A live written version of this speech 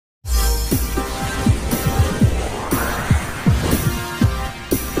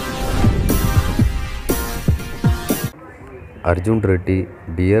Arjun Reddy,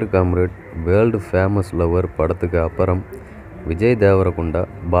 dear comrade, world famous lower படத்துக்கு அப்புறம் Vijay Deverakonda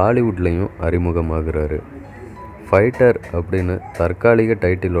பாலிவுட்லேயும் அறிமுகமாகிறாரு. Fighter அப்படின்னு தற்காலிக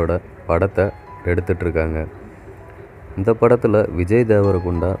டைட்டிலோட படத்தை எடுத்துகிட்ருக்காங்க. இந்த படத்தில் விஜய்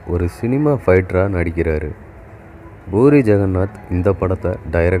தேவரகொண்டா ஒரு சினிமா ஃபைட்டராக நடிக்கிறாரு. பூரி ஜெகநாத் இந்த படத்தை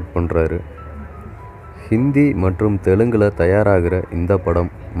டைரக்ட் பண்ணுறாரு. ஹிந்தி மற்றும் தெலுங்கில் தயாராகிற இந்த படம்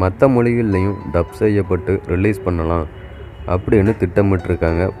மற்ற மொழிகள்லையும் டப் செய்யப்பட்டு ரிலீஸ் பண்ணலாம் அப்படின்னு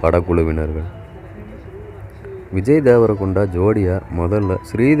திட்டமிட்டிருக்காங்க படக்குழுவினர்கள். விஜய் தேவரகொண்டா ஜோடியாக முதல்ல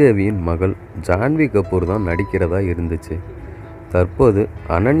ஸ்ரீதேவியின் மகள் ஜான்வி கபூர் தான் நடிக்கிறதா இருந்துச்சு. தற்போது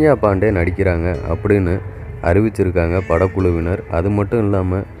அனன்யா பாண்டே நடிக்கிறாங்க அப்படின்னு அறிவிச்சிருக்காங்க படக்குழுவினர். அது மட்டும்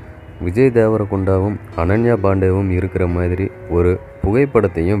இல்லாமல் விஜய் தேவரகொண்டாவும் அனன்யா பாண்டேவும் இருக்கிற மாதிரி ஒரு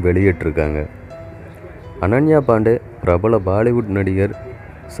புகைப்படத்தையும் வெளியிட்டிருக்காங்க. அனன்யா பாண்டே பிரபல பாலிவுட் நடிகர்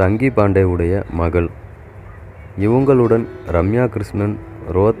சங்கி பாண்டேவுடைய மகள். இவங்களுடன் ரம்யா கிருஷ்ணன்,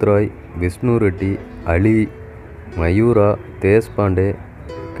 ரோத்ராய், விஷ்ணு ரெட்டி, அலி, மயூரா, தேஷ்பாண்டே,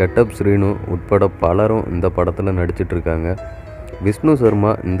 கெட்டப் ஸ்ரீனு உட்பட பலரும் இந்த படத்தில் நடிச்சிட்ருக்காங்க. விஷ்ணு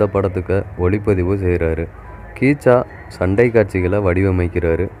சர்மா இந்த படத்துக்கு ஒளிப்பதிவு செய்கிறாரு. கீச்சா சண்டை காட்சிகளை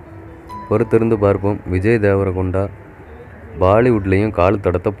வடிவமைக்கிறாரு. பொறுத்திருந்து பார்ப்போம் விஜய் தேவரகொண்டா பாலிவுட்லேயும் கால்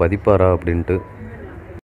தடத்தை பதிப்பாரா அப்படின்ட்டு.